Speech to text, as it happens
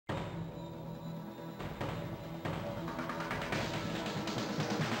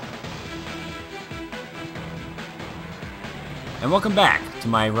And welcome back to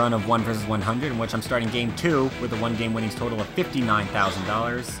my run of 1 vs 100, in which I'm starting game 2 with a 1-game winnings total of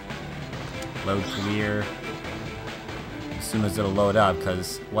 $59,000. Load career as soon as it'll load up,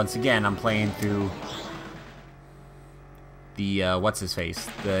 because once again I'm playing through the what's-his-face,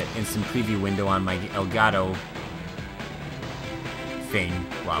 the instant preview window on my Elgato thing.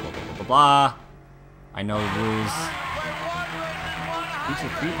 Blah blah blah blah blah blah. I know the rules. Each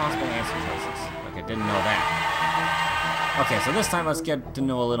of 3 possible answer choices. Like I didn't know that. Okay, so this time let's get to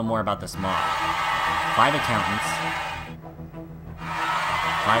know a little more about this mob. 5 accountants,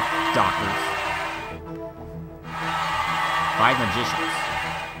 5 doctors, 5 magicians,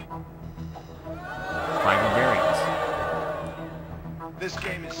 5 barbarians, this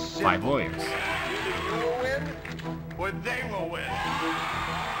game is simple. 5 lawyers. Either you will win, or they will win.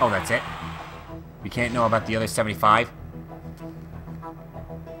 Oh, that's it? We can't know about the other 75?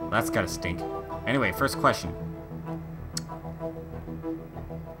 Well, that's gotta stink. Anyway, first question.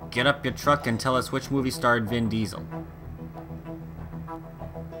 Get up your truck and tell us which movie starred Vin Diesel.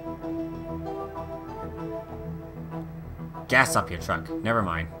 Gas up your truck. Never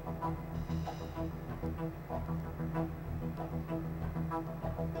mind.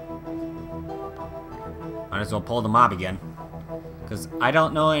 Might as well pull the mob again. Because I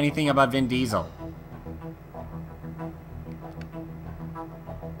don't know anything about Vin Diesel.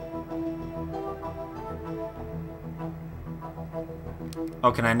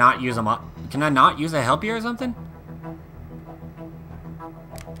 Oh, can I not use a Can I not use a help here or something?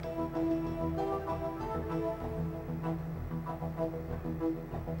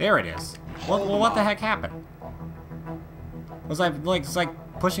 There it is. Well, what the heck happened? Was I like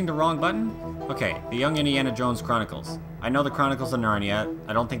pushing the wrong button? Okay, the Young Indiana Jones Chronicles. I know the Chronicles of Narnia.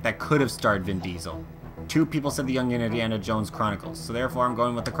 I don't think that could have starred Vin Diesel. 2 people said the Young Indiana Jones Chronicles, so therefore I'm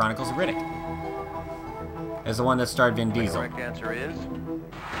going with the Chronicles of Riddick. Is the one that starred Vin Diesel. The correct answer is...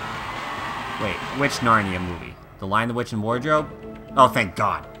 Wait, which Narnia movie? The Lion, the Witch, and Wardrobe? Oh, thank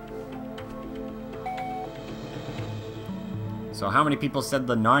God. So how many people said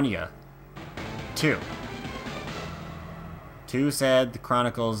the Narnia? 2. 2 said the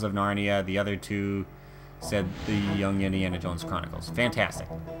Chronicles of Narnia. The other 2 said the Young Indiana Jones Chronicles. Fantastic.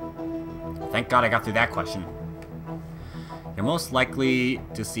 Thank God I got through that question. You're most likely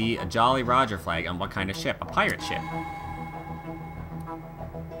to see a Jolly Roger flag on what kind of ship? A pirate ship.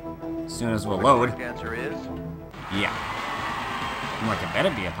 As soon as we'll load. The correct answer is... Yeah. I'm like, it better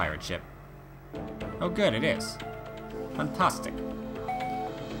be a pirate ship. Oh good, it is. Fantastic.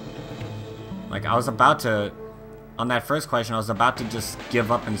 Like, I was about to... On that first question, I was about to just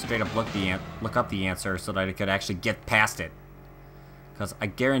give up and straight up look up the answer so that I could actually get past it. Because I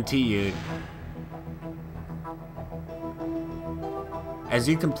guarantee you... As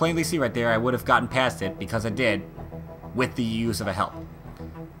you can plainly see right there, I would have gotten past it, because I did, with the use of a help.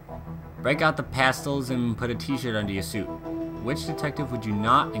 Break out the pastels and put a t-shirt under your suit. Which detective would you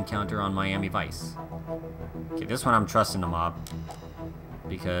not encounter on Miami Vice? Okay, this one I'm trusting the mob.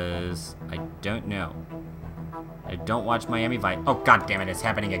 Because I don't know. I don't watch Miami Vice. Oh, god damn it, it's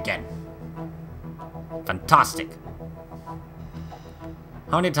happening again. Fantastic.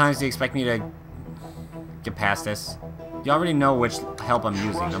 How many times do you expect me to get past this? You already know which help I'm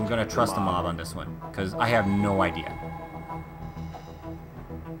using. I'm gonna trust the mob on this one, because I have no idea.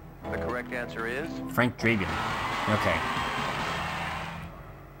 The correct answer is... Frank Drebin. Okay.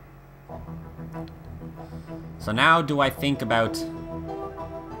 So now do I think about...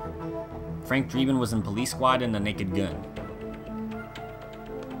 Frank Drebin was in Police Squad and The Naked Gun.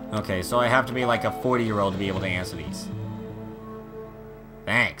 Okay, so I have to be like a 40-year-old to be able to answer these.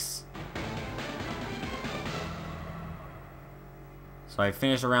 Thanks. So I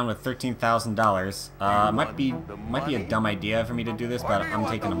finished around with $13,000. Might be a dumb idea for me to do this, but I'm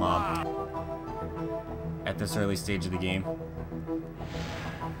taking a mob at this early stage of the game.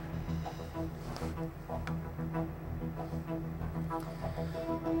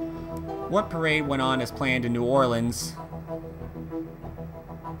 What parade went on as planned in New Orleans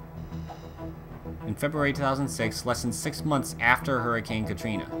in February 2006, less than 6 months after Hurricane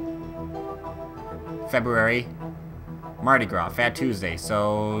Katrina? February. Mardi Gras, Fat Tuesday.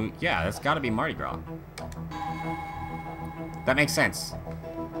 So, yeah, that's gotta be Mardi Gras. That makes sense.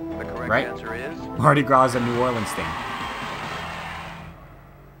 The correct right? answer is... Mardi Gras is a New Orleans thing.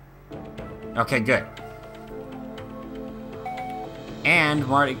 Okay, good. And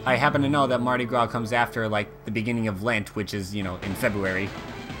I happen to know that Mardi Gras comes after, like, the beginning of Lent, which is, you know, in February.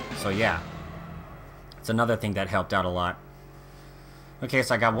 So, yeah. It's another thing that helped out a lot. Okay,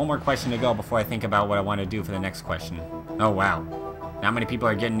 so I got one more question to go before I think about what I want to do for the next question. Oh, wow. Not many people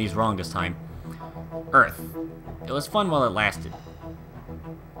are getting these wrong this time. Earth. It was fun while it lasted.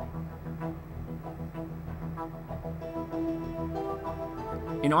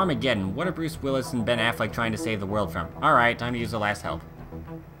 In Armageddon, what are Bruce Willis and Ben Affleck trying to save the world from? Alright, time to use the last help.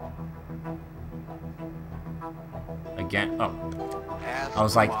 Again. Oh. I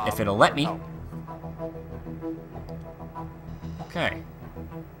was like, if it'll let me. Okay.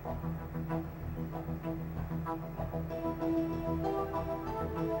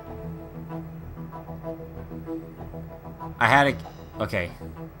 I had a... Okay.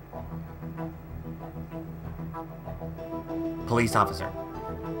 Police officer.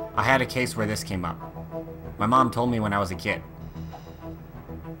 I had a case where this came up. My mom told me when I was a kid.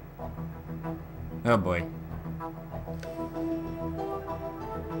 Oh boy.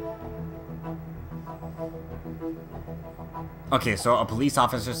 Okay, so a police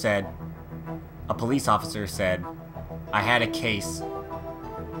officer said, I had a case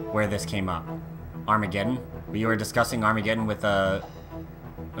where this came up. Armageddon? You were discussing Armageddon with the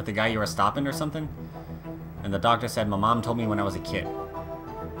guy you were stopping or something? And the doctor said, my mom told me when I was a kid.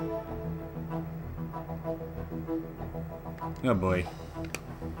 Oh boy.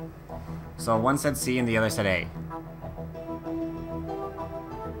 So one said C and the other said A.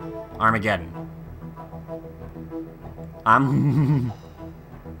 Armageddon. I'm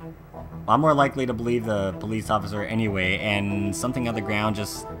more likely to believe the police officer anyway, and something on the ground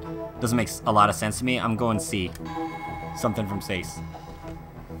just doesn't make a lot of sense to me. I'm going C. Something from Stace.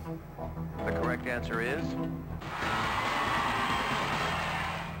 The correct answer is...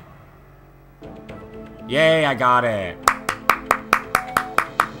 Yay, I got it!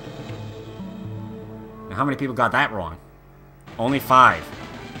 Now, how many people got that wrong? Only 5.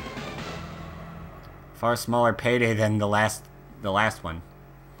 Far smaller payday than the last one.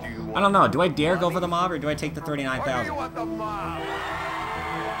 I don't know. Do I dare go for the mob or do I take the 39,000?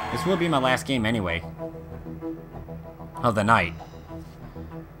 This will be my last game anyway. Of the night.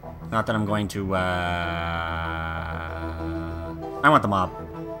 Not that I'm going to. I want the mob.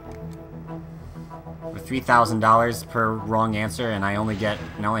 With $3,000 per wrong answer, and I only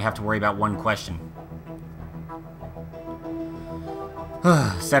have to worry about one question.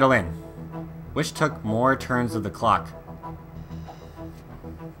 Settle in. Which took more turns of the clock?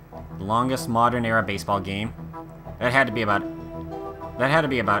 The longest modern era baseball game. That had to be about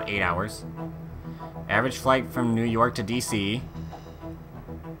 8 hours. Average flight from New York to DC.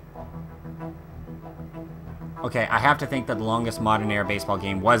 Okay, I have to think that the longest modern era baseball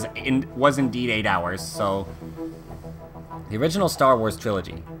game was indeed 8 hours, so the original Star Wars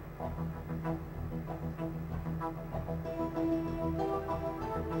trilogy.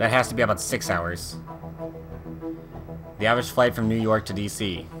 That has to be about 6 hours. The average flight from New York to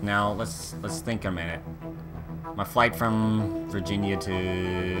DC. Now let's think a minute. My flight from Virginia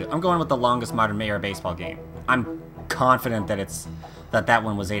to... I'm going with the longest modern era baseball game. I'm confident that that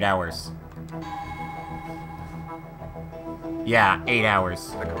one was 8 hours. Yeah, 8 hours.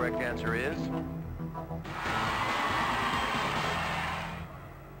 The correct answer is...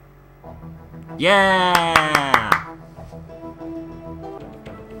 Yeah!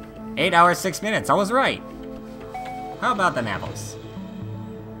 8 hours, 6 minutes. I was right. How about them apples?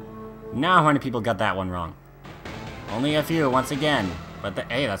 Now how many people got that one wrong? Only a few, once again. But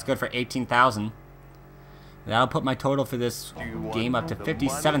hey, that's good for 18,000. That'll put my total for this game up to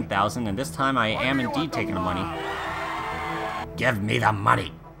 57,000, and this time I am indeed taking the money. Give me the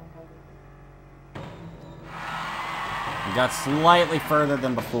money! We got slightly further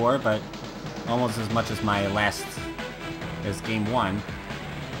than before, but almost as much as as game 1.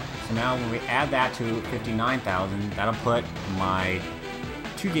 So now when we add that to 59,000, that'll put my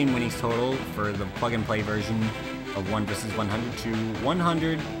 2 game winnings total for the plug-and-play version of 1 vs. 100 to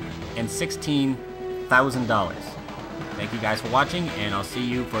 $116,000. Thank you guys for watching, and I'll see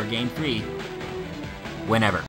you for game 3 whenever.